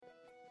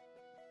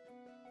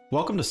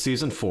Welcome to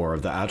Season 4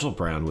 of the Agile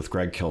Brand with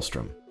Greg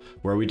Kihlstrom,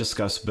 where we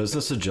discuss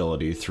business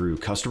agility through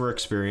customer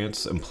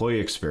experience, employee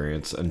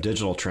experience, and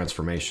digital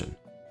transformation.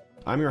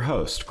 I'm your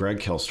host, Greg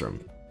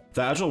Kihlstrom.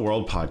 The Agile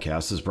World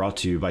podcast is brought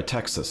to you by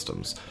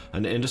TEKsystems,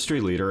 an industry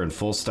leader in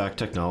full-stack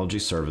technology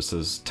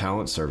services,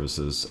 talent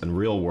services, and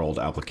real-world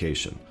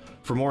application.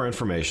 For more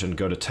information,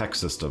 go to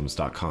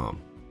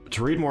teksystems.com.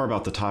 To read more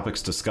about the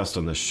topics discussed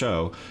on this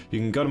show, you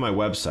can go to my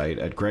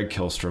website at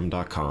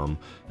gregkihlstrom.com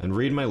and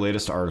read my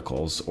latest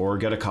articles or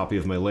get a copy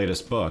of my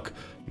latest book,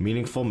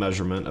 Meaningful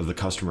Measurement of the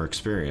Customer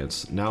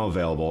Experience, now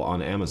available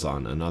on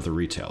Amazon and other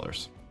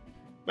retailers.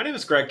 My name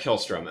is Greg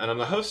Kihlstrom, and I'm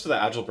the host of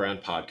the Agile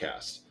Brand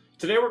podcast.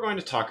 Today we're going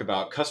to talk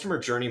about customer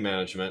journey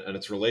management and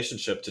its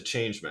relationship to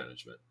change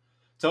management.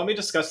 To help me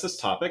discuss this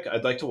topic,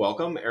 I'd like to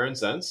welcome Erin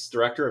Zentz,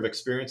 Director of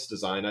Experience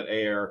Design at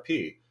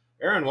AARP.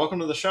 Erin, welcome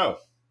to the show.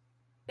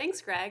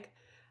 Thanks, Greg.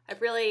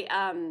 I've really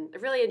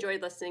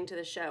enjoyed listening to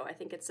the show. I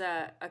think it's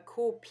a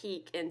cool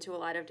peek into a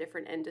lot of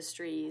different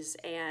industries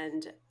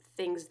and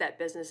things that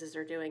businesses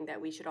are doing that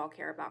we should all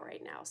care about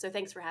right now. So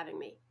thanks for having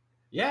me.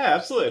 Yeah,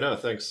 absolutely. No,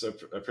 thanks. I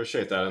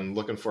appreciate that. I'm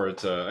looking forward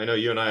to, I know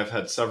you and I have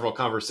had several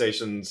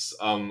conversations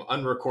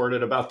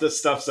unrecorded about this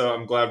stuff, so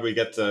I'm glad we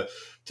get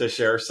to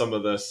share some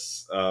of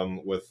this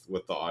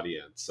with the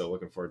audience. So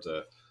looking forward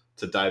to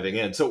diving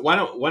in. So why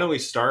don't we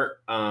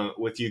start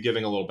with you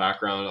giving a little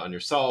background on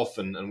yourself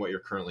and what you're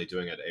currently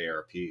doing at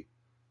AARP?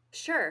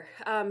 Sure.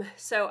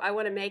 So I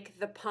want to make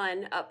the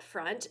pun up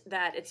front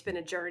that it's been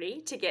a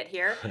journey to get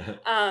here.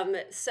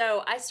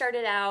 So I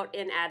started out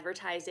in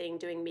advertising,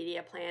 doing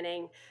media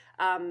planning,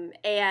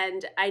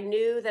 and I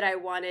knew that I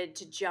wanted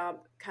to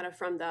jump kind of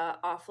from the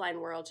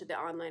offline world to the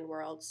online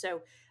world.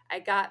 So I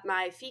got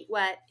my feet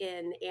wet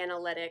in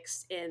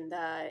analytics in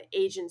the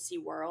agency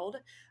world.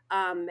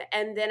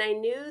 And then I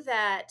knew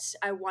that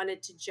I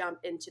wanted to jump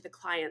into the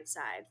client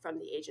side from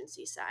the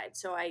agency side.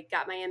 So I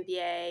got my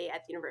MBA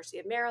at the University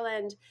of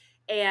Maryland,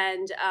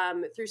 and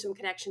through some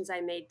connections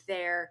I made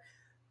there,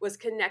 was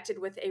connected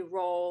with a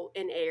role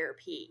in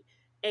AARP.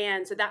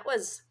 And so that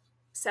was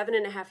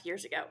 7.5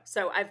 years ago.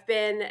 So I've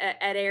been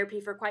at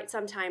AARP for quite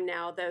some time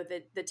now, though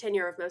the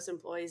tenure of most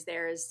employees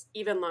there is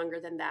even longer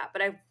than that.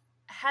 But I've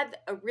had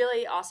a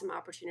really awesome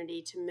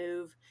opportunity to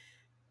move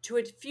to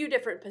a few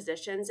different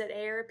positions at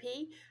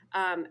AARP.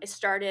 I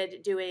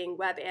started doing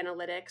web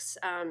analytics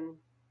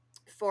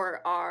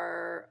for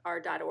our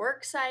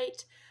 .org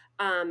site.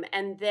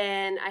 And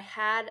then I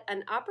had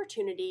an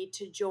opportunity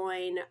to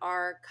join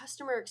our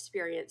customer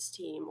experience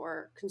team,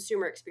 or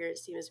consumer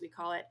experience team as we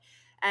call it,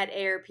 at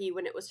AARP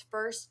when it was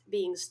first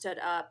being stood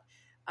up.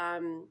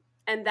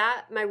 And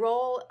that my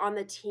role on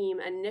the team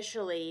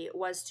initially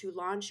was to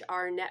launch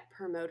our Net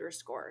Promoter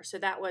Score. So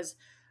that was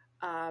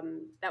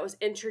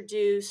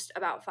introduced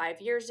about 5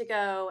 years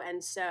ago.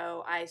 And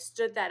so I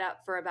stood that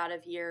up for about a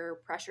year,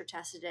 pressure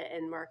tested it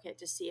in market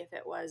to see if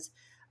it was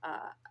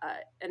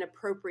an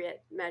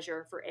appropriate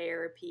measure for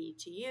AARP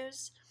to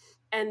use.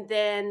 And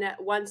then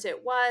once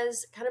it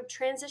was, kind of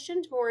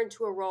transitioned more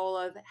into a role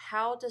of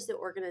how does the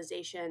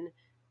organization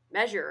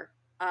measure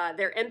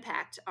their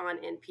impact on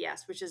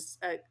NPS, which is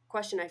a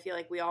question I feel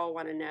like we all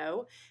want to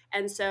know.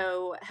 And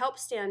so help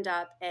stand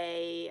up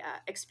a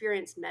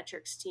experience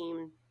metrics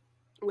team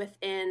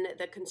within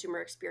the consumer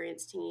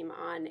experience team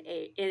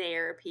in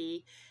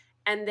AARP.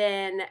 And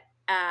then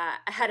I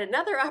had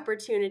another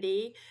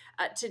opportunity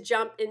to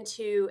jump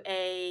into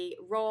a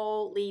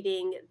role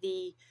leading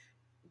the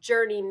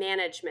journey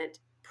management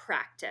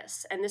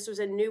practice. And this was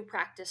a new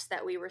practice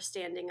that we were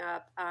standing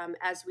up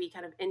as we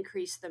kind of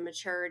increased the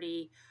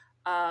maturity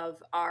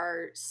of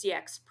our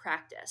CX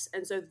practice.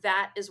 And so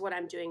that is what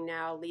I'm doing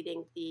now,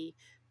 leading the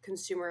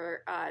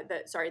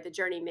the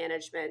journey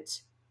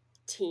management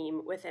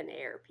team within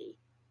AARP.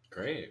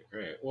 Great.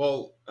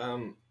 Well,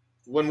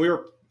 when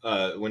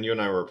you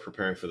and I were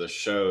preparing for the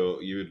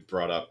show, you had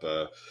brought up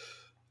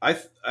I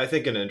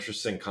think an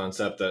interesting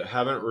concept that I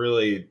haven't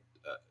really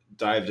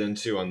dived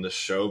into on this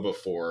show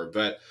before,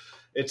 but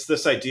it's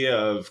this idea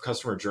of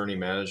customer journey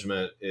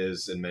management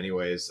is in many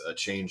ways a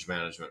change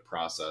management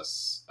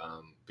process,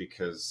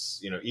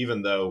 because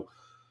even though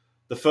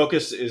the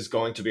focus is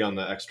going to be on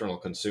the external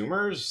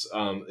consumers,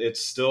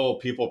 it's still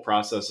people,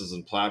 processes,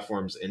 and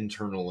platforms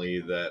internally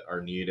that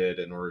are needed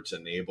in order to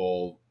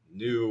enable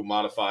new,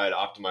 modified,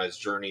 optimized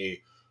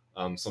journey,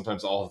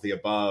 sometimes all of the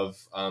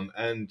above.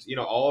 And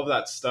all of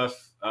that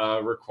stuff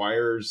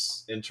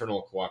requires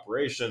internal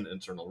cooperation,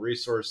 internal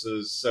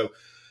resources. So,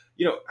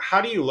 how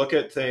do you look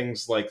at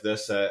things like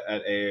this at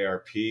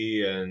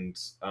AARP, and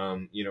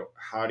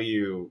how do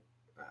you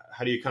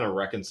kind of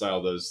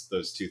reconcile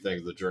those two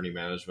things, the journey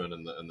management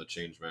and the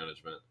change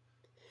management?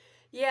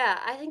 Yeah,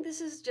 I think this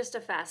is just a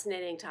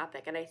fascinating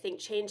topic. And I think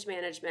change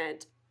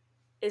management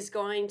is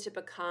going to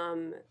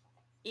become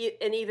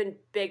an even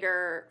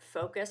bigger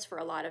focus for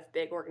a lot of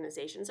big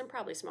organizations and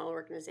probably smaller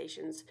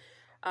organizations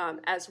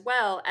as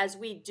well, as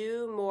we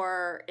do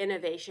more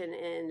innovation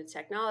in the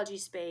technology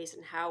space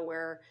and how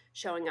we're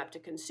showing up to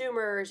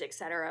consumers, et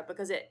cetera,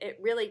 because it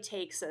really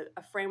takes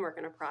a framework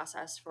and a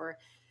process for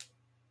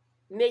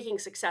making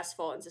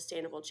successful and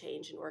sustainable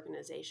change in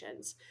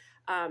organizations.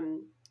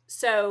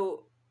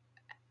 So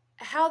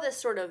how this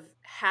sort of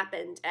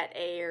happened at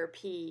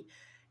AARP,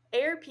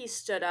 AARP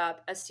stood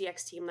up a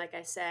CX team, like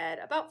I said,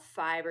 about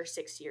 5 or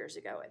 6 years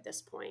ago at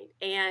this point.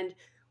 And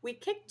we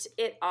kicked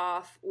it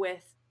off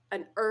with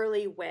an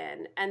early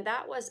win, and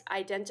that was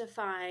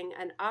identifying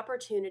an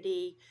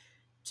opportunity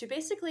to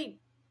basically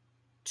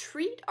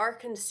treat our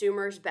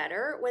consumers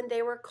better when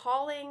they were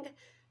calling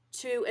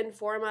to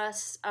inform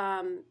us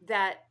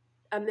that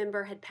a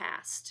member had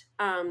passed.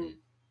 Mm.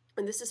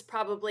 And this is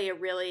probably a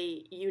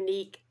really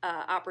unique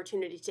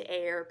opportunity to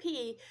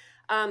AARP,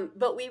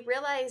 but we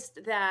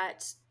realized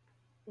that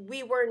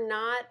we were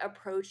not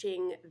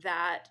approaching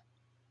that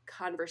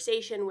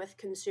conversation with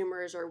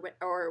consumers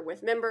or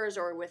with members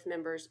or with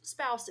members'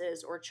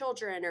 spouses or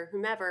children or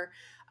whomever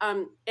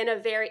in a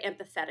very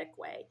empathetic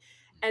way.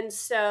 And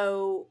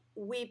so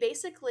we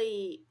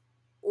basically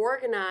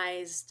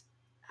organized,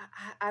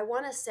 I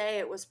want to say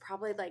it was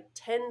probably like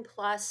 10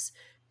 plus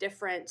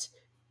different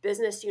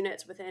business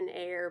units within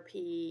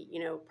AARP,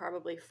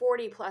 probably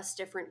 40 plus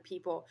different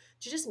people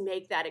to just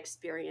make that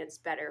experience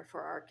better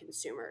for our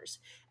consumers.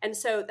 And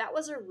so that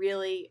was a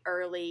really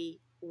early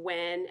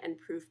win and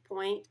proof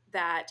point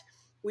that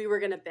we were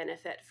going to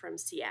benefit from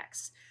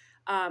CX.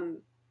 And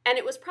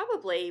it was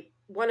probably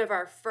one of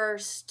our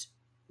first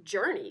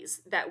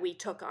journeys that we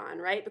took on,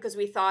 right? Because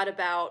we thought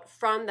about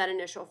from that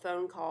initial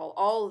phone call,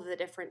 all of the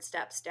different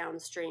steps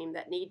downstream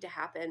that need to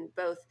happen,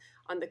 both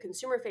on the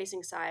consumer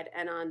facing side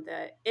and on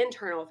the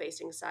internal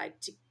facing side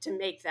to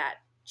make that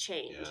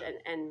change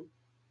and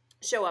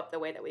show up the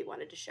way that we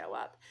wanted to show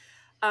up.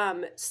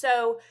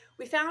 So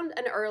we found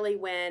an early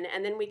win,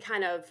 and then we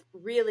kind of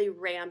really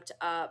ramped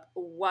up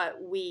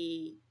what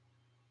we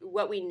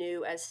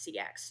knew as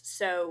CX.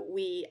 So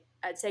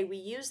I'd say we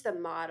used the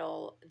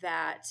model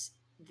that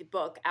the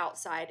book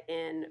Outside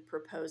In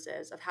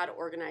proposes of how to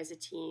organize a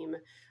team,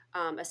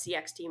 a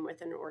CX team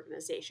within an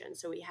organization.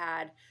 So we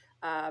had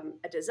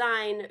a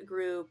design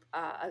group,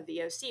 a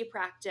VOC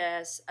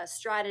practice, a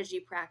strategy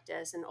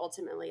practice, and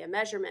ultimately a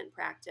measurement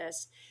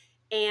practice.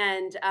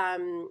 And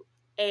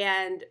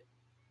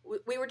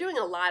we were doing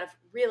a lot of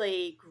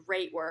really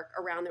great work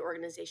around the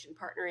organization,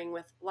 partnering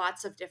with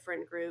lots of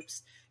different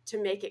groups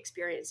to make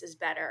experiences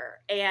better,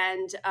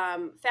 and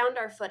found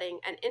our footing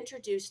and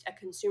introduced a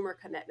consumer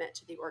commitment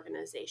to the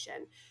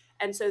organization.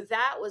 And so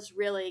that was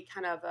really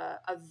kind of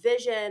a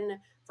vision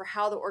for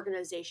how the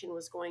organization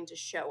was going to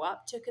show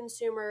up to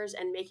consumers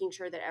and making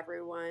sure that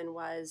everyone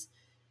was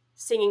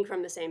singing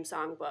from the same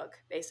songbook,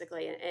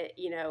 basically,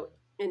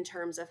 in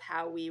terms of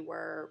how we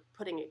were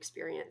putting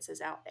experiences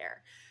out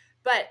there.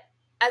 But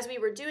as we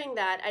were doing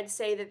that, I'd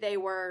say that we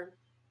were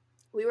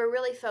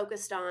really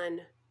focused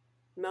on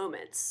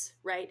moments,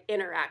 right?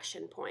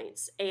 Interaction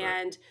points.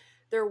 And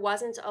there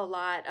wasn't a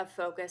lot of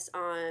focus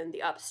on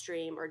the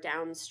upstream or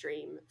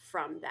downstream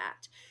from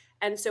that.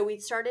 And so we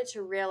started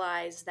to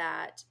realize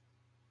that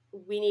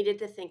we needed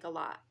to think a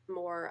lot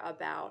more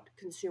about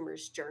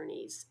consumers'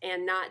 journeys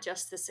and not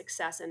just the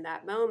success in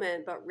that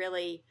moment, but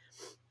really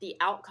the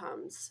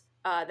outcomes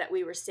that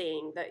we were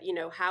seeing. That,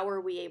 how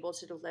are we able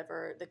to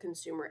deliver the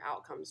consumer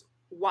outcomes?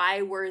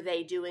 Why were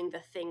they doing the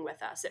thing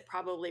with us? It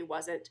probably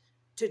wasn't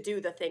to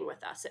do the thing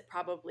with us. It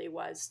probably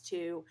was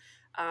to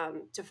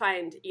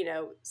find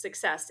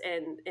success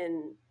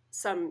in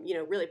some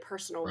really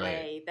personal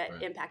way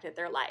that impacted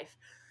their life.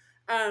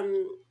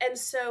 And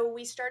so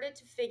we started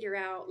to figure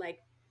out like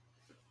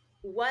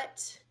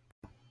what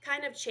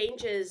kind of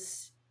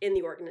changes in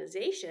the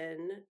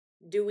organization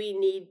do we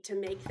need to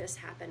make this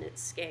happen at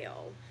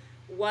scale?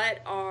 What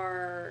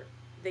are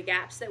the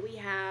gaps that we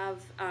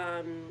have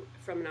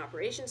from an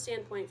operations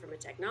standpoint, from a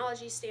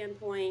technology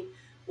standpoint?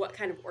 What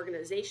kind of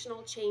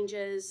organizational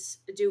changes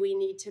do we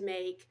need to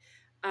make?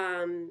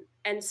 And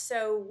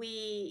so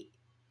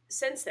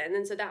since then,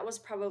 and so that was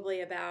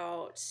probably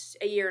about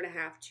a year and a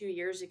half, 2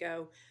 years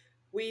ago,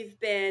 we've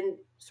been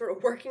sort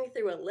of working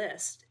through a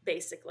list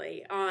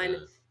basically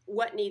on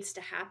what needs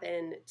to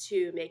happen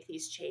to make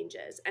these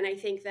changes. And I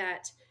think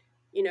that,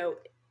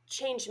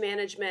 change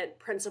management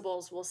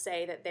principles will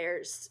say that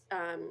there's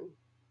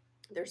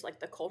like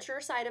the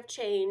culture side of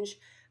change,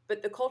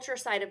 but the culture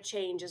side of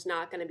change is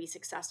not going to be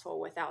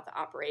successful without the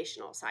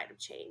operational side of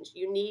change.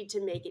 You need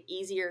to make it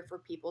easier for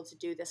people to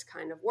do this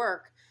kind of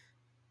work,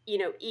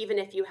 even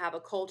if you have a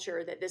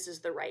culture that this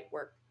is the right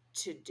work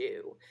to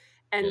do.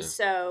 And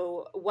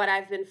so what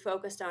I've been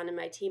focused on and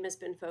my team has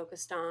been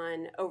focused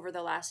on over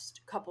the last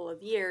couple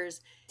of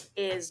years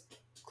is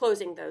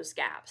closing those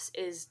gaps,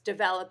 is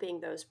developing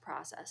those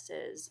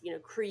processes,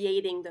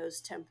 creating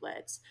those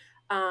templates.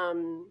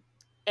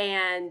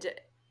 And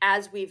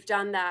as we've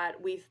done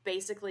that,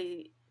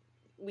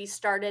 we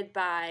started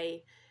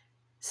by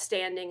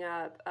standing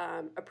up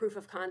a proof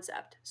of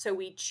concept. So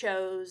we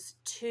chose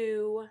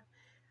two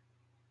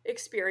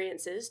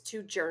experiences,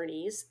 two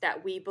journeys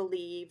that we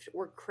believed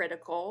were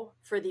critical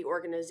for the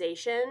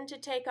organization to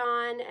take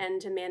on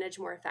and to manage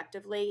more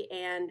effectively,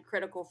 and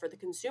critical for the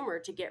consumer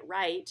to get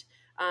right,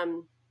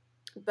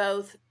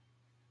 both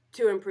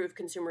to improve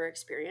consumer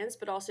experience,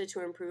 but also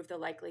to improve the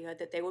likelihood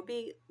that they will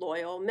be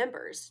loyal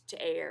members to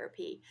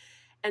AARP.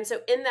 And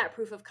so in that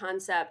proof of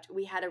concept,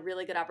 we had a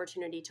really good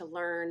opportunity to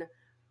learn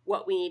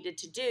what we needed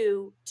to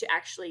do to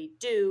actually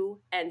do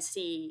and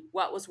see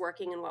what was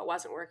working and what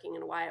wasn't working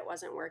and why it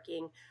wasn't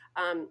working.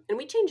 And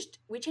we changed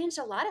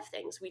a lot of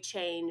things. We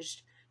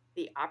changed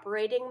the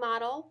operating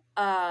model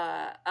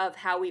of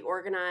how we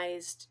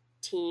organized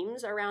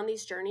teams around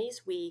these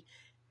journeys. We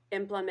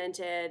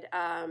implemented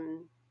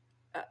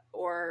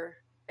or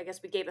I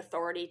guess we gave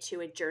authority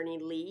to a journey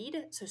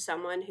lead. So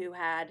someone who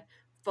had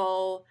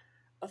full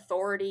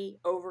authority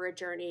over a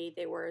journey.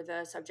 They were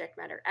the subject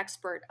matter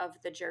expert of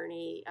the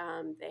journey.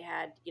 They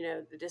had,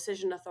 the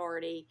decision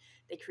authority.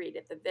 They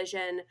created the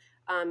vision.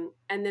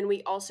 And then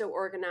we also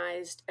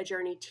organized a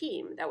journey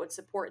team that would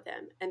support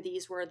them. And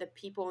these were the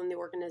people in the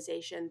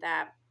organization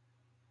that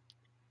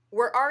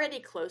were already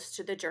close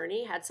to the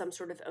journey, had some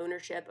sort of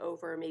ownership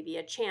over maybe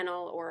a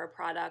channel or a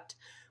product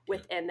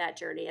within that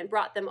journey, and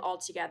brought them all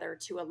together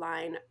to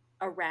align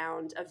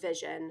around a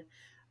vision,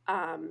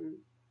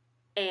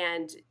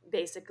 and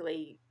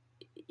basically,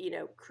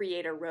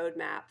 create a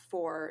roadmap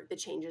for the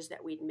changes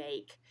that we'd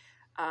make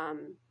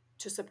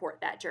to support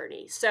that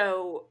journey.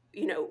 So,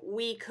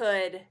 we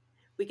could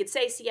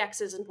say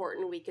CX is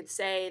important. We could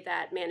say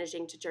that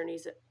managing to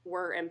journeys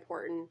were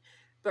important,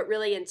 but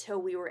really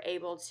until we were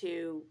able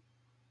to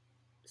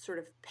sort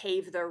of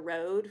pave the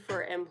road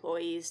for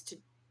employees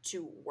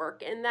to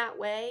work in that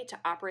way, to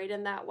operate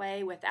in that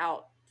way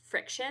without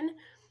friction,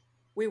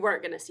 we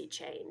weren't going to see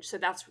change. So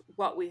that's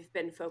what we've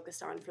been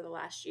focused on for the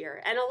last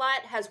year. And a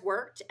lot has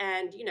worked.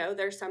 And,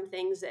 there's some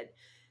things that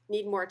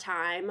need more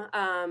time.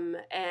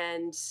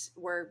 And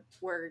we're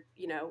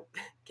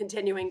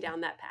continuing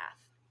down that path.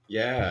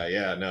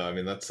 Yeah, no, I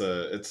mean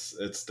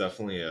it's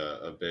definitely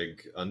a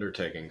big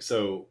undertaking.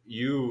 So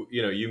you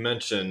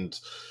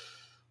mentioned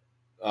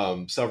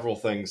several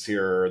things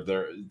here.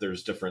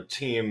 There's different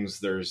teams,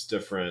 there's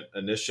different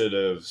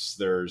initiatives,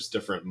 there's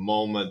different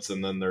moments,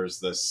 and then there's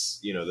this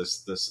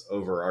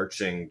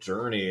overarching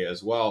journey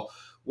as well.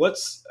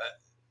 What's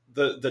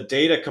the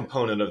data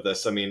component of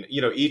this? I mean,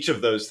 each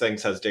of those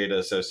things has data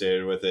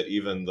associated with it.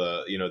 Even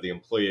the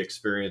employee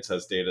experience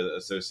has data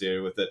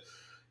associated with it.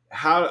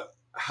 How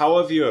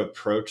have you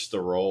approached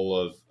the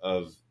role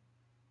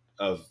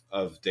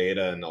of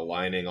data and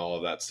aligning all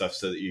of that stuff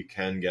so that you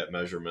can get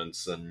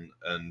measurements and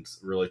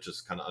really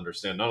just kind of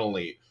understand not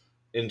only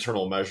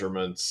internal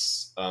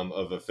measurements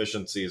of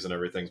efficiencies and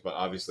everything, but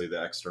obviously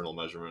the external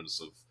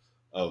measurements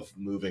of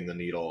moving the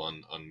needle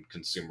on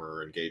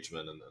consumer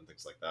engagement and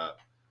things like that.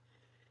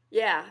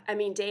 Yeah, I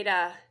mean,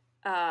 data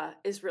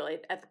is really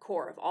at the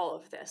core of all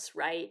of this,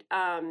 right?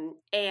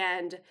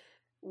 And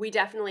we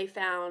definitely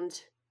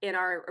found in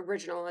our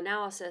original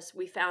analysis,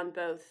 we found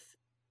both,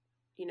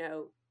 you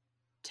know,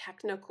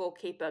 technical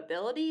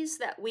capabilities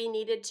that we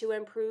needed to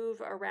improve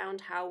around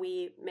how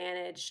we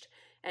managed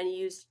and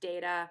used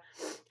data,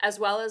 as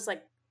well as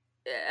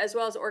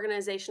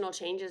organizational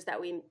changes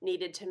that we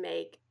needed to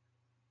make,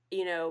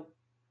 you know,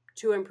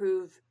 to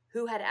improve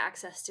who had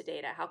access to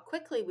data, how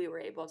quickly we were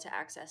able to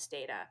access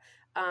data,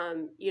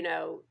 you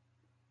know,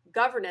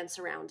 governance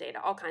around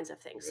data, all kinds of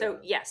things. Yeah. So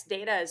yes,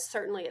 data is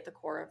certainly at the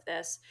core of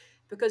this,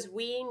 because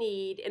we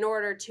need, in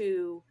order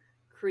to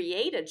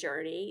create a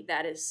journey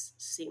that is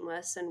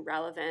seamless and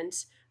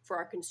relevant for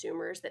our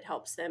consumers, that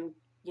helps them,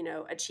 you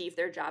know, achieve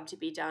their job to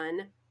be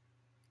done,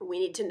 we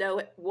need to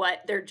know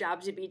what their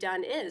job to be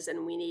done is,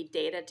 and we need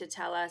data to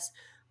tell us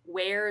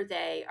where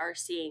they are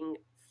seeing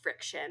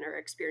friction or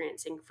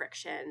experiencing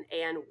friction,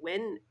 and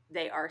when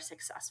they are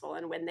successful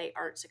and when they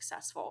aren't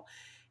successful.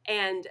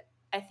 And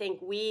I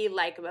think we,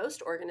 like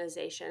most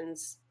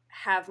organizations,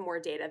 have more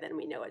data than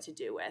we know what to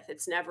do with.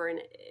 It's never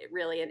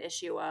really an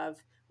issue of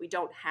we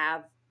don't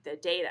have the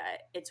data.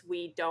 It's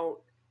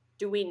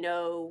do we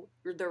know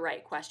the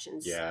right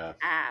questions Yeah. to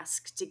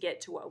ask to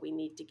get to what we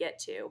need to get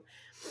to.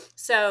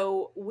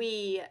 So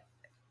we're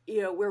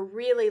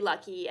really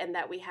lucky in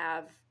that we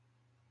have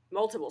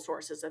multiple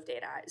sources of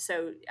data.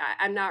 So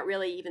I'm not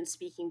really even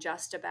speaking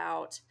just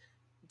about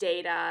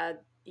data,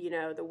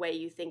 the way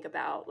you think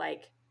about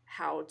like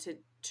how to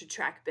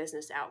track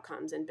business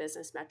outcomes and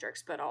business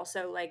metrics, but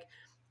also like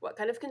what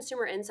kind of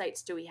consumer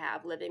insights do we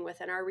have living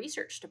within our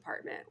research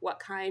department? What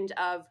kind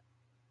of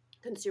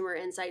consumer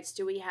insights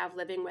do we have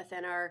living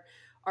within our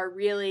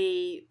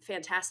really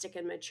fantastic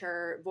and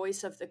mature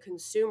voice of the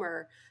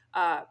consumer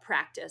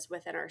practice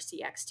within our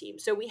CX team?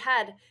 So we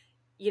had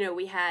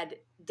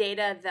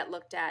data that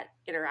looked at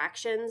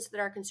interactions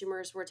that our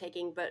consumers were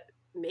taking, but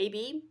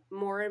maybe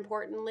more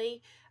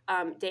importantly,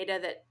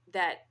 data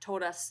that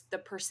told us the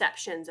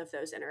perceptions of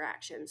those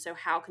interactions. So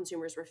how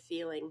consumers were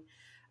feeling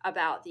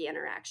about the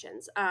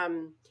interactions.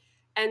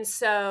 And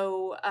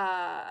so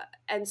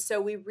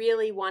we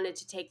really wanted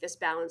to take this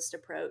balanced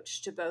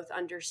approach to both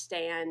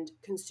understand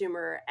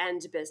consumer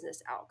and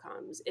business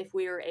outcomes. If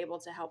we were able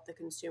to help the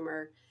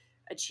consumer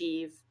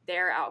achieve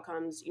their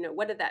outcomes,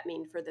 what did that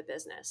mean for the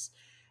business?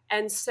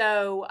 And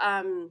so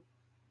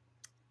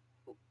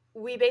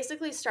We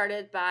basically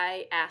started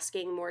by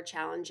asking more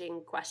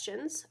challenging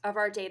questions of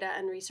our data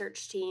and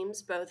research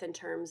teams, both in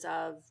terms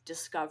of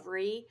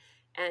discovery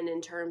and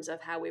in terms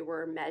of how we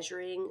were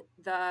measuring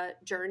the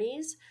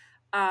journeys.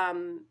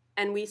 And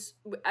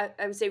I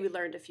would say we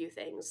learned a few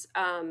things.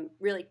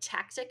 Really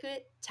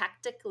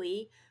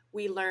tactically,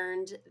 we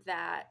learned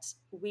that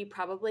we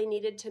probably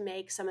needed to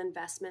make some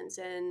investments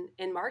in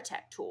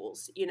MarTech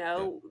tools.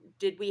 Yeah.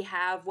 Did we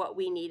have what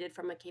we needed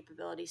from a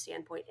capability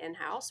standpoint in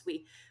house?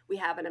 We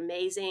have an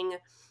amazing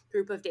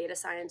group of data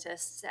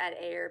scientists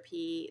at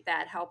AARP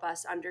that help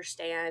us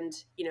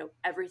understand,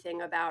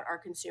 everything about our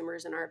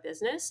consumers and our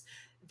business.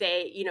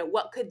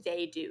 What could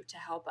they do to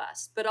help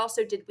us? But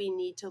also, did we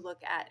need to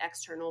look at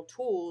external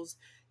tools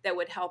that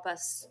would help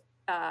us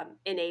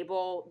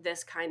enable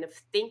this kind of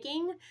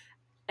thinking,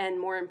 and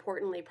more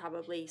importantly,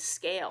 probably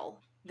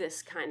scale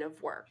this kind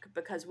of work,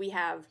 because we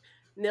have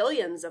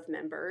millions of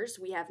members,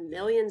 we have Yeah.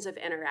 millions of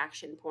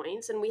interaction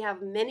points, and we have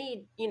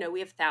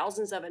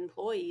thousands of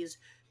employees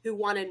who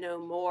want to know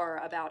more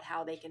about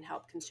how they can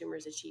help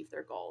consumers achieve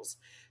their goals.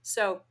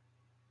 So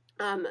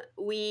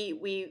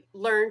we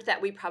learned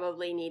that we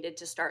probably needed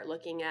to start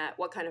looking at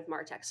what kind of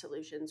MarTech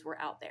solutions were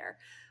out there.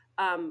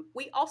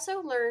 We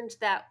also learned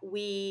that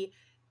we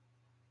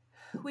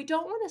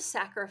don't want to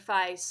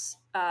sacrifice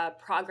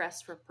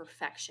progress for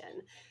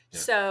perfection. Yeah.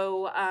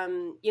 So,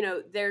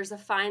 there's a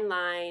fine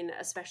line,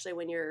 especially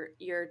when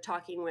you're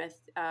talking with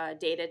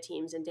data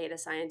teams and data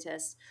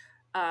scientists.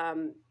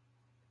 Um,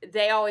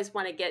 they always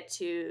want to get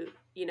to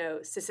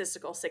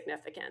statistical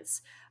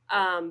significance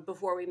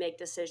before we make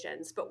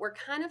decisions. But we're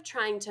kind of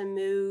trying to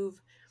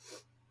move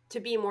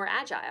to be more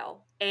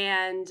agile,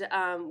 and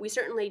we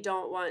certainly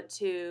don't want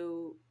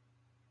to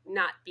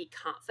not be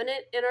confident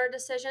in our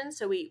decisions.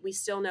 So we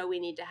still know we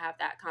need to have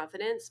that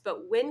confidence,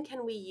 but when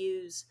can we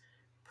use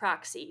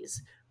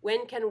proxies?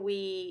 When can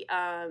we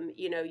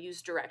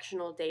use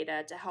directional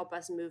data to help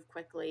us move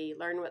quickly,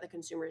 learn what the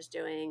consumer is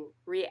doing,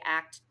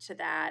 react to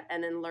that,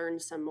 and then learn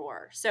some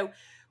more? So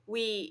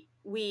we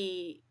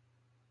we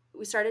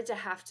we started to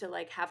have to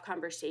have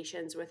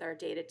conversations with our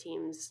data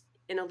teams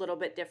in a little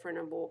bit different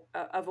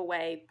of a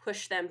way,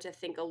 push them to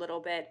think a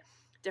little bit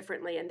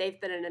differently, and they've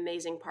been an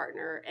amazing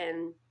partner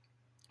in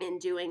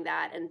doing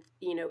that, and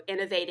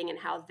innovating in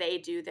how they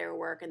do their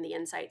work and the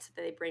insights that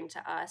they bring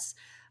to us,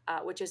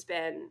 which has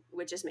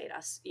made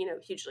us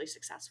hugely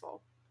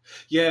successful.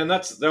 Yeah, and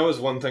that was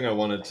one thing I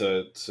wanted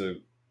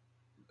to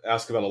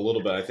ask about a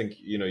little bit. I think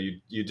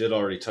you did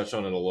already touch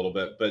on it a little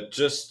bit, but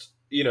just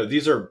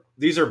these are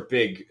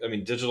big. I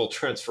mean, digital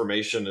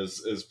transformation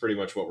is pretty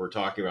much what we're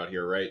talking about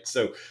here, right?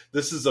 So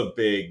this is a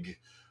big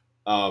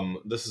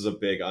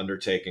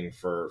undertaking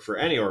for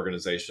any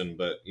organization,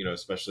 but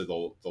especially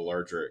the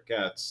larger it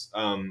gets.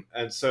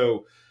 And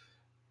so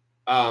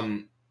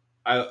um,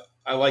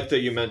 I like that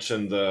you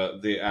mentioned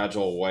the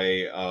agile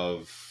way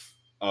of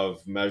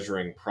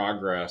measuring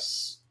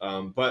progress.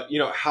 But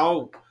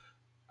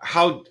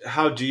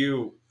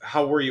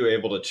how were you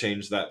able to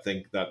change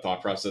that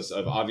thought process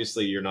of,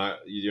 obviously you're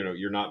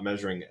not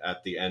measuring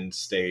at the end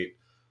state,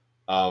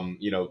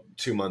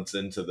 2 months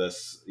into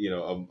this,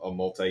 a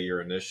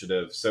multi-year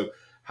initiative. So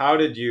how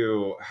did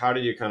you kind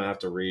of have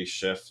to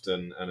reshift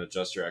and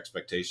adjust your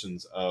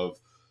expectations of,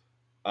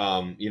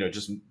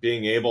 just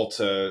being able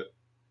to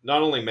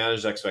not only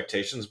manage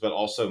expectations, but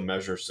also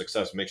measure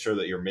success, make sure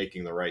that you're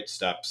making the right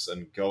steps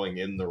and going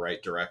in the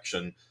right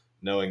direction,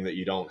 knowing that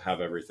you don't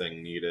have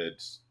everything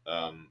needed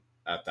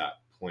at that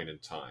point in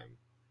time.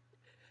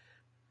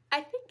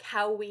 I think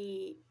how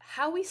we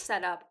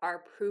set up our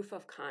proof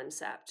of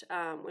concept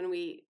when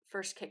we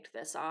first kicked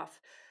this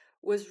off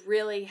was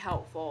really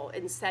helpful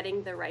in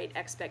setting the right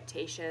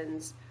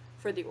expectations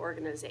for the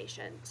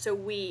organization. So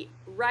we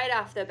right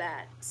off the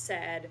bat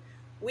said,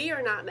 we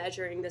are not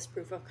measuring this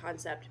proof of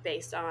concept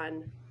based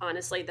on,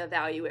 honestly, the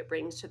value it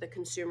brings to the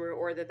consumer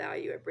or the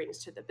value it brings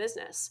to the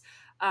business.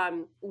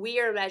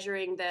 We are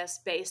measuring this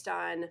based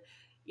on,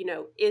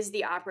 is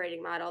the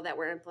operating model that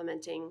we're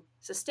implementing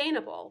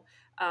sustainable?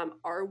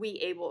 Are we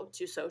able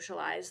to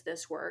socialize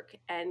this work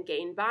and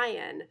gain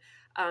buy-in?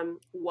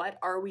 What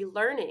are we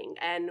learning,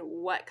 and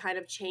what kind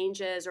of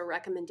changes or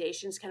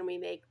recommendations can we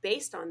make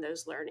based on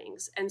those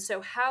learnings? And so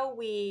how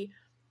we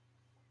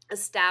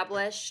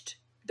established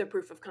the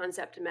proof of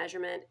concept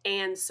measurement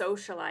and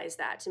socialized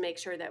that to make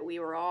sure that we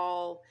were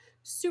all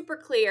super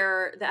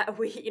clear that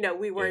we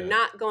were Yeah.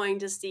 not going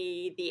to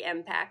see the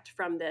impact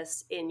from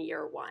this in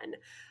year one.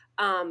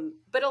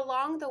 But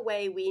along the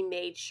way, we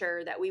made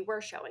sure that we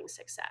were showing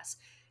success.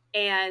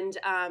 And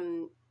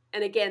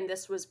again,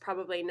 this was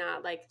probably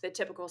not like the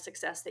typical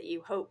success that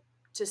you hope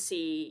to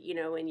see,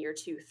 in year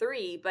 2,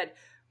 3, but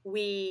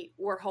we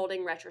were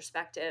holding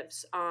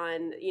retrospectives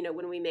on,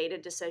 when we made a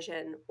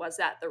decision, was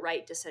that the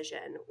right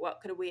decision?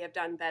 What could we have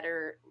done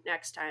better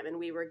next time? And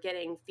we were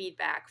getting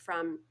feedback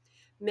from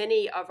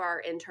many of our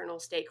internal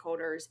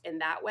stakeholders in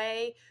that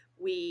way.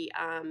 We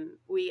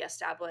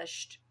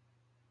established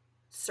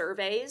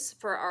surveys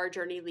for our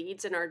journey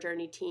leads and our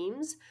journey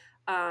teams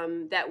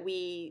that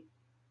we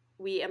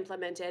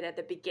implemented at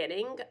the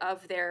beginning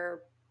of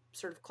their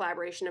sort of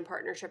collaboration and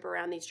partnership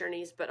around these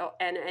journeys, but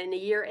and a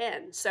year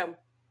in. So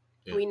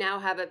Yeah. we now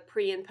have a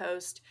pre and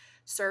post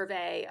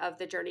survey of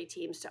the journey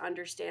teams to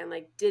understand,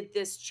 like, did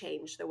this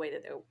change the way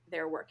that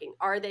they're working?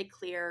 Are they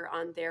clear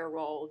on their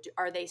role?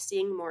 Are they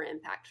seeing more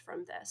impact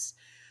from this?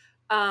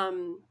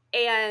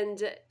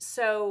 And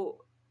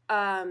so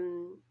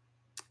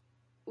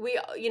we,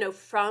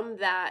 from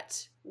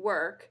that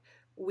work,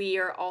 we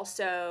are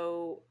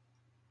also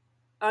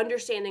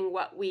understanding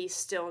what we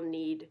still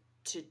need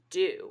to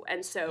do.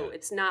 And so Yeah.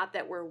 it's not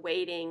that we're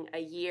waiting a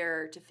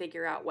year to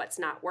figure out what's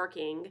not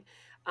working.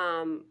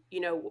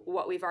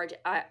 What we've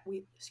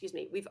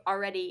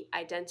already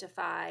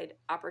identified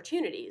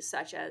opportunities,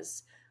 such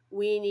as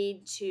we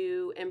need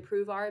to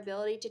improve our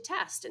ability to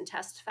test and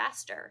test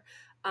faster.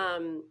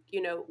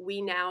 Yeah.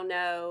 We now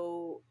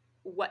know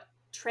what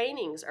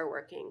trainings are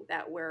working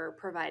that we're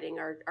providing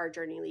our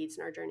journey leads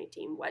and our journey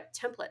team, what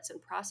templates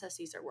and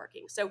processes are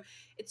working. So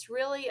it's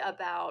really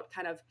about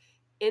kind of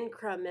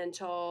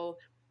incremental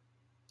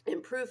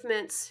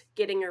improvements,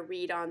 getting a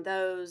read on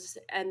those,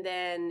 and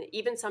then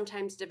even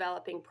sometimes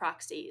developing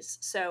proxies.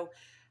 So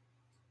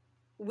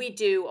we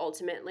do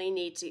ultimately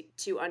need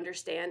to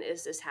understand,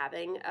 is this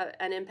having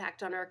an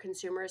impact on our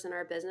consumers and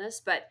our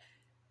business? But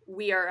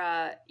we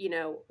are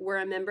we're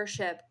a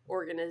membership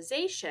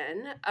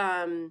organization,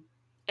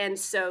 and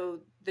so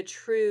the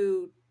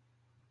true,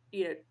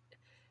 you know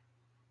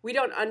we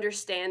don't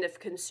understand if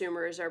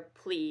consumers are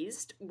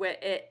pleased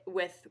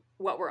with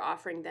what we're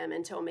offering them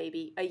until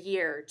maybe a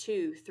year,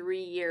 2,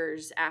 3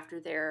 years after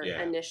their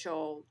Yeah.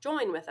 initial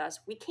join with us.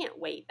 We can't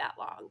wait that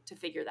long to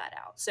figure that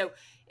out. So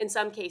in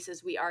some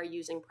cases, we are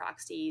using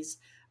proxies,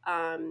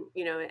 and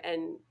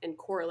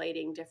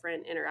correlating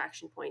different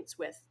interaction points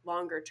with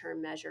longer term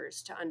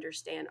measures to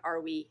understand, are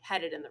we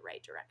headed in the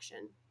right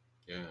direction?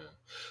 Yeah.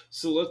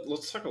 So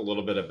let's talk a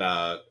little bit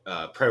about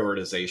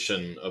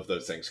prioritization of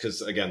those things,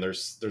 because again,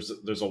 there's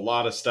a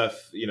lot of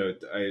stuff.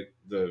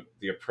 The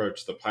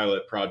approach, the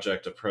pilot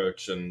project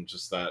approach, and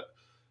just that.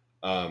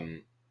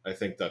 Um, I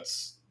think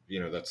that's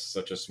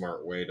such a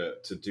smart way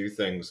to do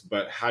things.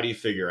 But how do you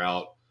figure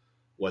out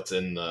what's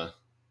in the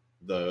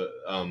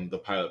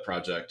pilot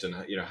project, and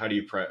how do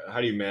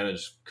you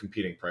manage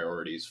competing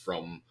priorities,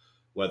 from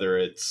whether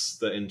it's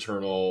the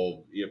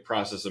internal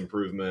process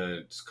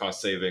improvement,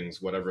 cost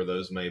savings, whatever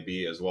those may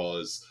be, as well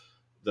as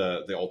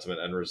the ultimate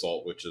end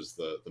result, which is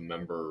the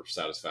member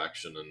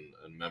satisfaction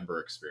and member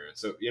experience.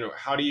 So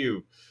how do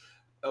you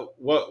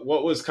what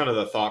was kind of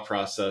the thought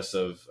process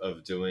of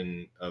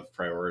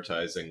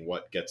prioritizing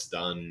what gets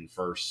done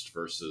first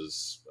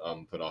versus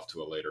put off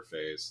to a later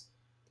phase?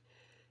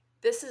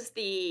 This is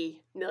the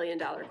 $1 million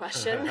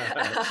question.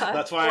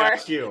 That's why I For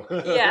asked you.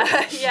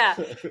 Yeah, yeah,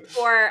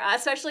 for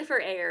especially for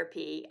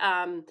AARP.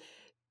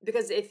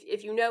 Because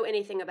if you know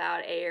anything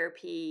about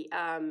AARP,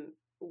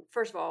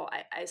 first of all,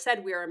 I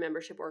said we are a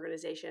membership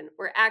organization.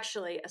 We're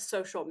actually a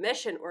social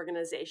mission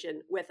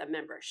organization with a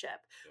membership.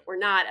 Yeah. We're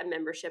not a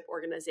membership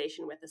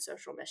organization with a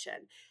social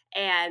mission.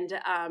 And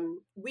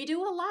we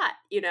do a lot.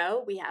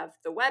 We have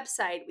the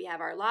website, we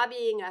have our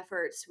lobbying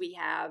efforts, we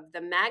have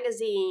the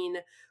magazine,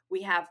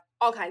 we have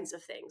all kinds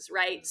of things,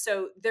 right?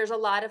 So there's a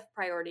lot of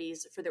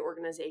priorities for the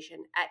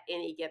organization at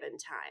any given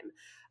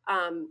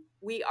time.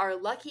 We are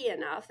lucky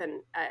enough,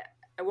 and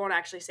I won't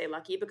actually say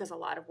lucky because a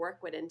lot of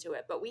work went into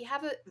it, but we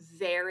have a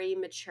very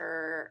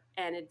mature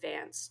and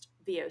advanced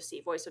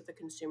VOC, Voice of the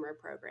Consumer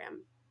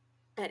program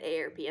at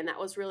AARP. And that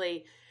was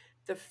really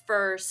the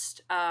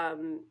first,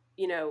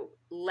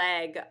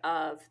 leg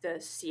of the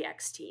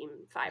CX team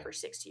 5 or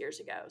 6 years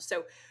ago.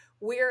 So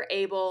we're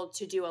able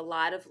to do a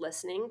lot of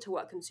listening to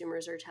what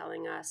consumers are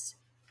telling us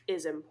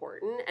is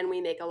important, and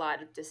we make a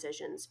lot of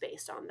decisions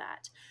based on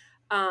that.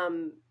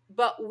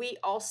 But we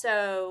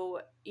also,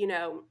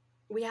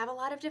 we have a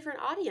lot of different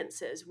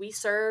audiences. We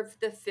serve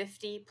the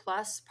 50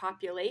 plus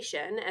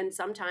population and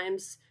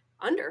sometimes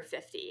under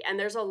 50. And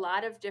there's a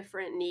lot of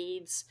different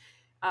needs.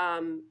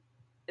 Um,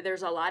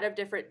 there's a lot of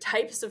different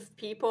types of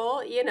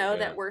people, Yeah.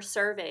 that we're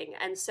serving.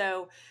 And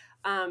so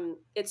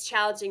it's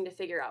challenging to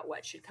figure out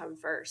what should come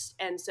first.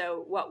 And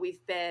so what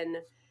we've been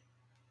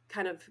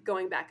kind of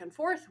going back and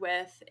forth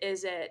with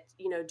is,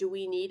 do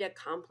we need a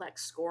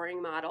complex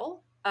scoring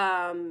model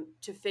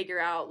to figure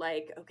out,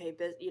 like, okay,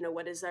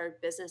 what is our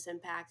business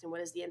impact and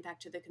what is the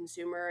impact to the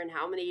consumer and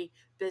how many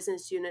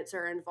business units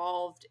are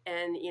involved,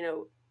 and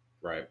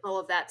Right. all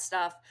of that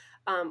stuff,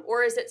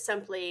 or is it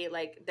simply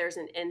like there's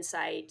an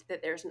insight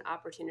that there's an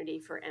opportunity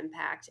for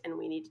impact and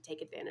we need to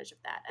take advantage of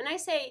that? And I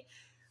say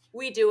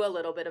we do a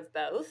little bit of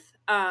both.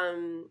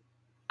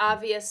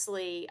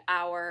 Obviously,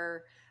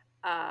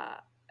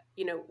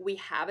 we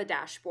have a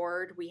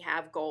dashboard, we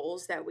have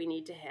goals that we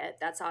need to hit.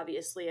 That's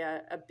obviously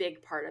a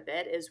big part of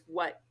it, is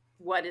what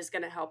is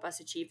going to help us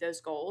achieve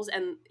those goals.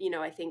 And,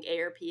 I think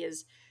AARP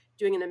is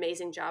doing an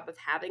amazing job of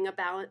having a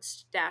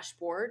balanced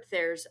dashboard.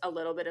 There's a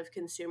little bit of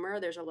consumer,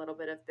 there's a little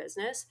bit of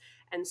business.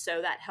 And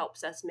so that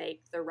helps us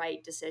make the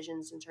right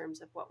decisions in terms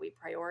of what we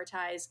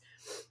prioritize.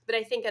 But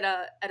I think at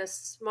a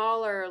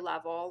smaller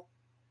level,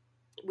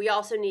 we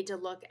also need to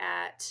look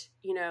at,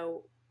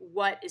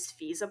 what is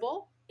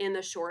feasible in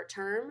the short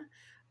term,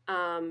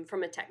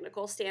 from a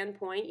technical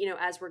standpoint,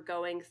 as we're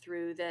going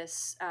through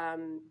this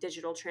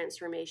digital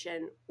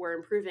transformation, we're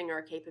improving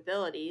our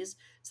capabilities.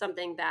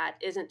 Something that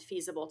isn't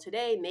feasible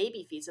today may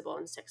be feasible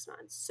in 6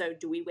 months. So,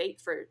 do we wait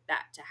for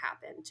that to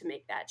happen to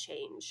make that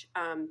change,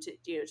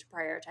 to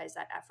prioritize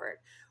that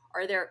effort?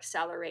 Are there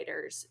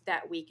accelerators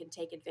that we can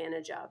take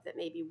advantage of that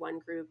maybe one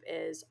group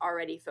is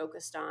already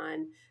focused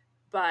on,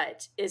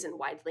 but isn't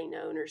widely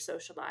known or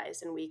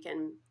socialized, and we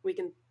can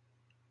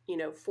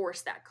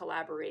force that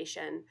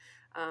collaboration.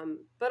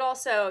 But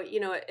also,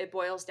 it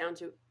boils down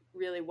to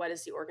really what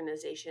is the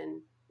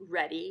organization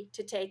ready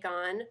to take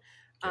on.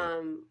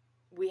 Yeah.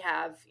 We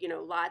have,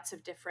 lots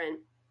of different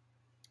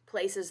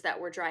places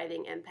that we're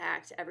driving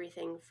impact,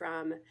 everything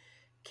from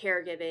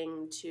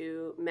caregiving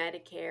to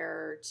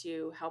Medicare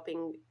to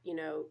helping,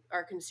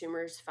 our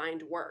consumers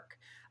find work.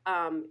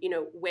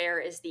 Where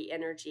is the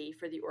energy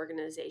for the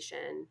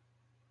organization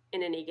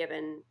in any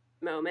given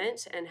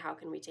moment, and how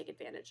can we take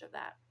advantage of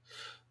that?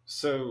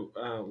 So,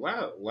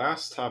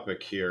 last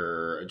topic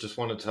here, I just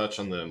want to touch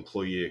on the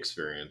employee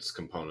experience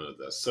component of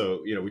this.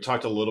 So, we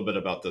talked a little bit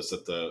about this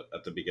at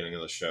the beginning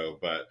of the show,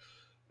 but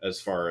as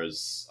far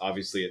as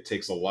obviously it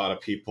takes a lot of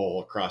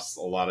people across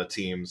a lot of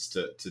teams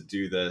to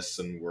do this,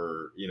 and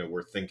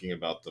we're thinking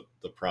about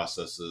the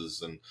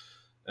processes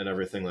and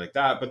everything like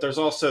that. But there's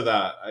also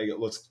that,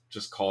 let's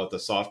just call it the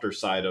softer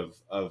side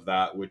of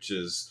that, which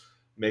is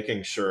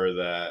making sure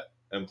that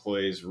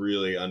employees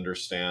really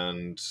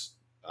understand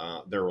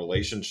their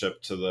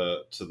relationship to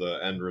the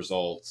end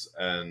result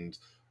and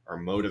are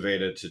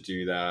motivated to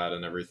do that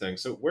and everything.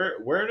 So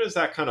where does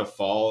that kind of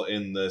fall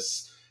in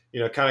this?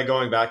 Kind of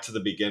going back to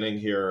the beginning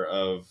here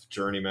of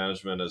journey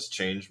management as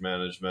change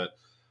management.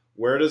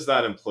 Where does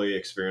that employee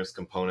experience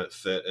component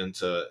fit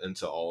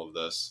into all of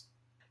this?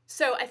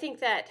 So I think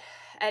that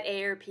at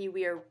AARP,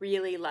 we are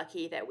really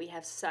lucky that we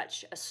have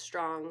such a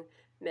strong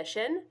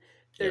mission.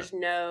 Yeah,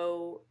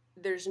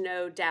 There's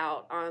no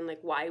doubt on like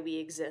why we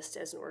exist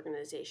as an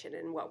organization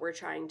and what we're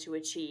trying to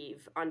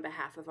achieve on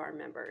behalf of our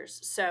members.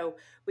 So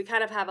we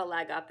kind of have a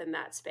leg up in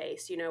that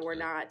space. We're yeah,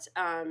 not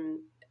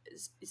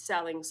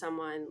selling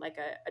someone like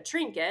a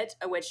trinket,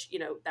 which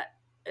that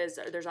is,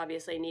 there's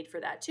obviously a need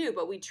for that too.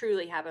 But we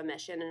truly have a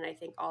mission, and I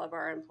think all of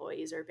our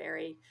employees are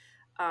very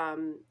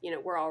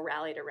we're all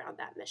rallied around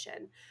that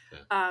mission.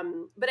 yeah,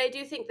 But I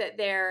do think that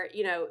there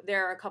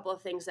are a couple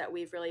of things that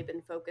we've really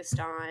been focused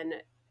on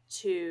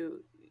to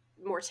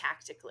more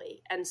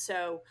tactically. And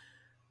so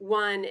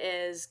one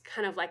is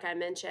kind of like I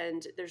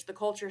mentioned, there's the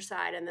culture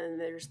side, and then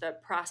there's the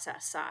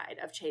process side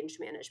of change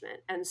management.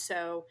 And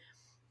so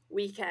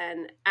we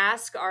can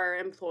ask our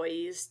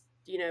employees,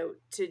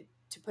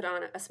 to put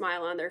on a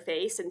smile on their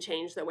face and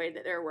change the way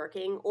that they're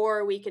working,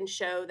 or we can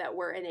show that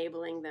we're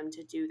enabling them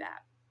to do that.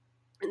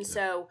 And yeah,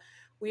 so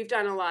we've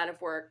done a lot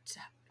of work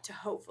to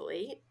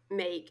hopefully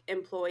make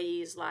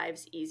employees'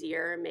 lives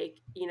easier,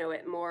 make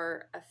it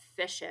more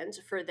efficient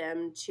for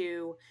them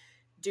to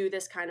do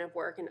this kind of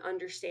work and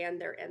understand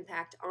their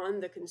impact on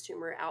the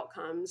consumer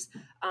outcomes,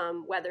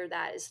 whether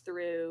that is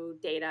through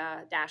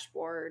data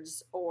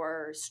dashboards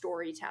or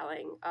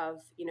storytelling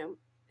of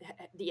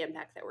the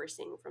impact that we're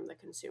seeing from the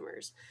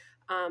consumers.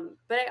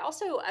 But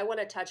I want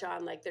to touch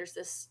on, like, there's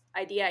this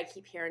idea I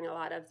keep hearing a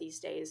lot of these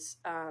days,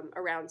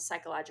 around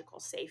psychological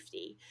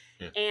safety,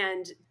 yeah,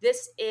 and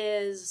this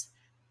is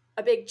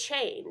a big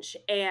change,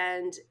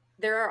 and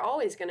there are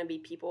always going to be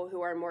people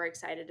who are more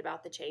excited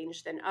about the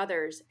change than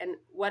others. And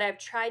what I've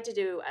tried to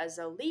do as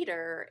a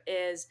leader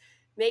is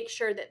make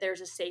sure that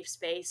there's a safe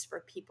space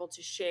for people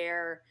to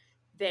share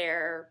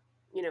their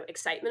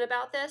excitement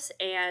about this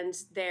and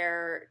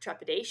their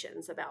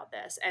trepidations about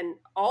this, and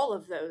all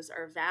of those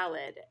are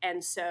valid.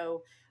 And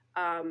so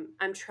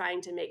I'm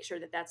trying to make sure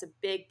that that's a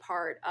big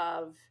part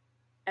of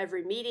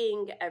every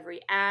meeting, every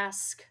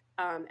ask,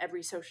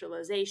 every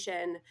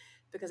socialization,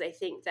 because I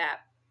think that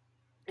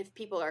if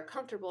people are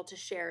comfortable to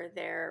share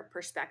their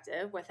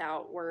perspective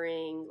without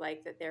worrying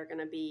like that they're going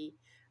to be,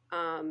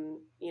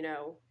 um, you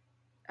know,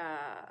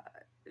 uh,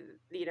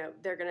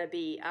 they're going to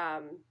be,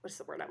 what's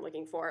the word I'm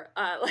looking for?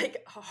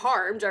 Like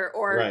harmed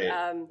or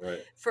right,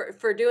 right.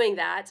 for doing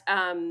that,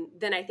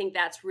 then I think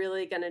that's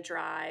really going to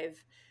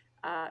drive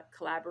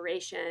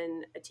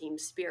collaboration, a team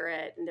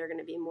spirit, and they're going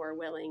to be more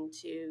willing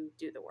to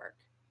do the work.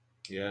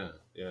 Yeah,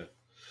 yeah.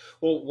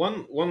 Well,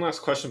 one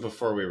last question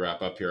before we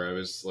wrap up here. I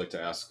always like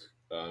to ask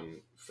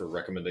for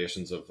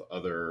recommendations of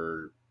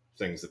other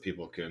things that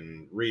people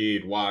can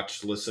read,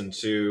 watch, listen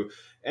to.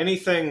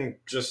 Anything?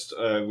 Just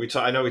I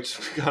know it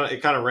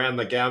kind of ran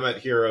the gamut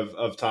here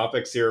of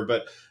topics here,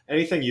 but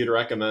anything you'd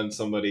recommend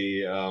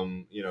somebody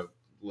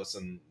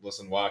listen,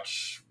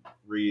 watch,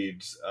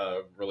 read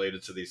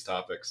related to these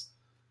topics?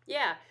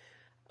 Yeah.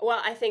 Well,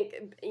 I think,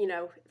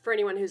 for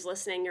anyone who's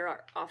listening,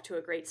 you're off to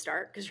a great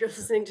start because you're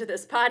listening to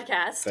this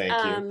podcast. Thank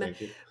you,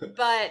 thank you.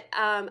 But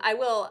I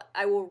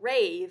will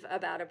rave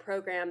about a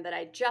program that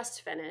I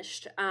just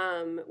finished,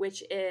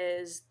 which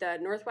is the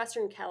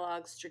Northwestern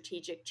Kellogg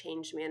Strategic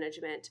Change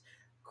Management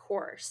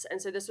course.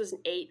 And so this was an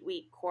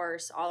 8-week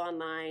course, all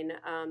online,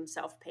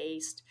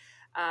 self-paced.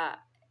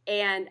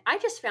 And I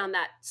just found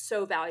that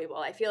so valuable.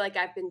 I feel like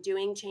I've been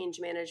doing change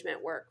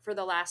management work for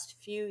the last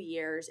few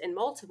years in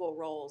multiple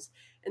roles.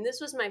 And this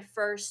was my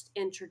first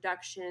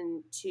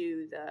introduction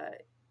to the,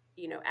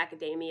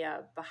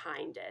 academia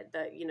behind it.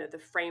 The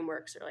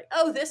frameworks are like,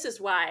 oh, this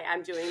is why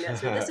I'm doing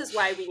this, or this is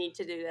why we need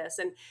to do this.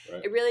 And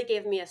Right. it really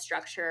gave me a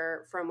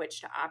structure from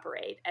which to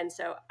operate. And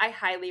so I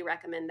highly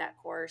recommend that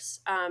course.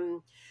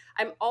 I'm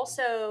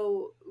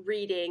also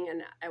reading,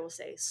 and I will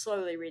say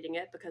slowly reading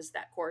it because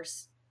that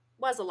course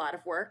was a lot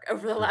of work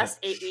over the last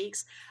 8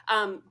 weeks.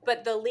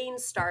 But the Lean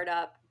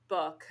Startup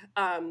book,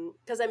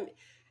 because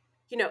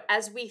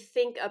as we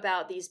think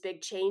about these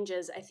big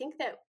changes, I think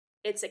that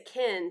it's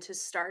akin to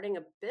starting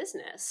a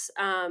business,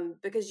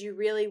 because you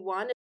really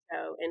want to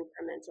show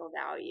incremental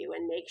value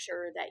and make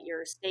sure that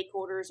your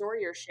stakeholders or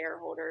your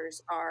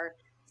shareholders are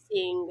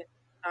seeing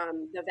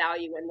the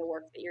value in the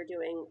work that you're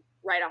doing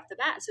right off the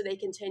bat. So they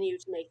continue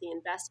to make the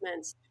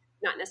investments,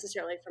 not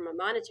necessarily from a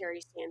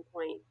monetary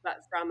standpoint,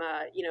 but from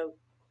a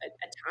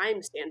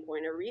time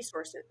standpoint, a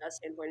resource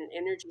standpoint, an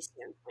energy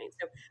standpoint.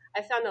 So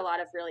I found a lot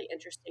of really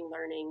interesting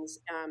learnings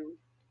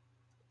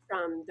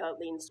from the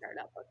Lean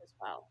Startup book as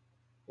well.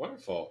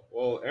 Wonderful.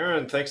 Well,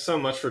 Erin, thanks so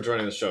much for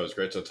joining the show. It's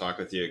great to talk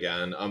with you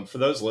again. For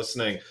those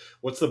listening,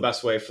 what's the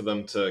best way for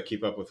them to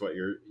keep up with what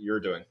you're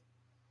doing?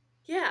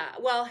 Yeah,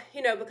 well,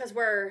 because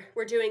we're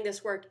doing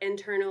this work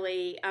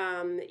internally,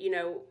 we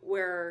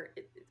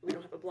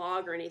don't have a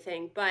blog or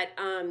anything, but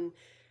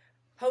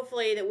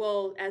hopefully that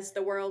will, as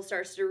the world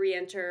starts to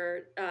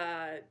re-enter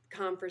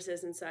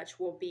conferences and such,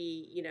 we'll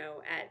be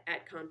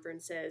at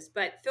conferences.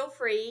 But feel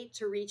free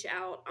to reach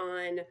out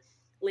on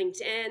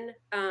LinkedIn.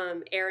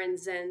 Erin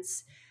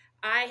Zentz.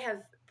 I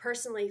have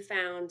personally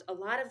found a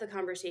lot of the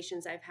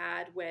conversations I've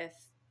had with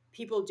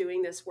people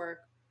doing this work,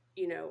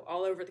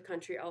 all over the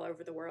country, all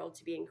over the world,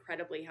 to be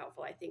incredibly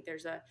helpful. I think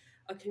there's a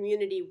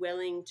community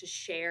willing to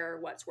share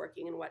what's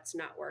working and what's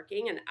not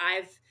working, and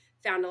I've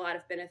found a lot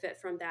of benefit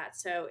from that.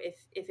 So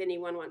if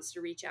anyone wants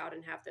to reach out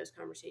and have those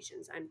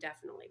conversations, I'm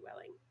definitely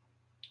willing.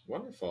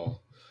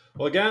 Wonderful.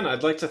 Well, again,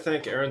 I'd like to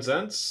thank Erin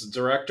Zentz,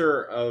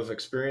 Director of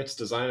Experience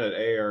Design at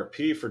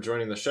AARP, for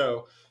joining the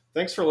show.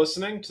 Thanks for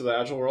listening to The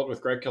Agile World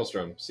with Greg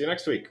Kihlstrom. See you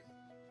next week.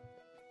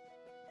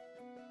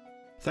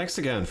 Thanks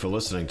again for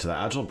listening to the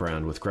Agile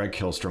Brand with Greg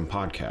Kihlstrom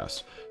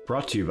podcast,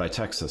 brought to you by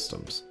Tech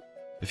Systems.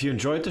 If you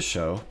enjoyed the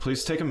show,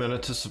 please take a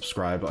minute to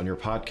subscribe on your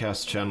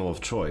podcast channel of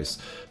choice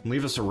and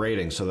leave us a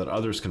rating so that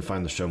others can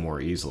find the show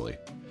more easily.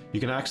 You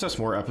can access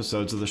more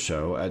episodes of the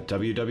show at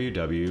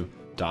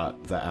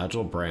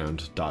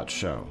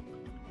www.theagilebrand.show.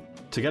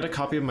 To get a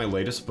copy of my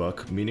latest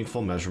book,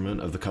 Meaningful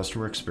Measurement of the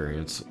Customer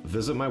Experience,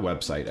 visit my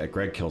website at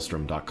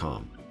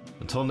gregkihlstrom.com.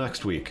 Until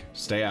next week,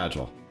 stay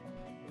agile.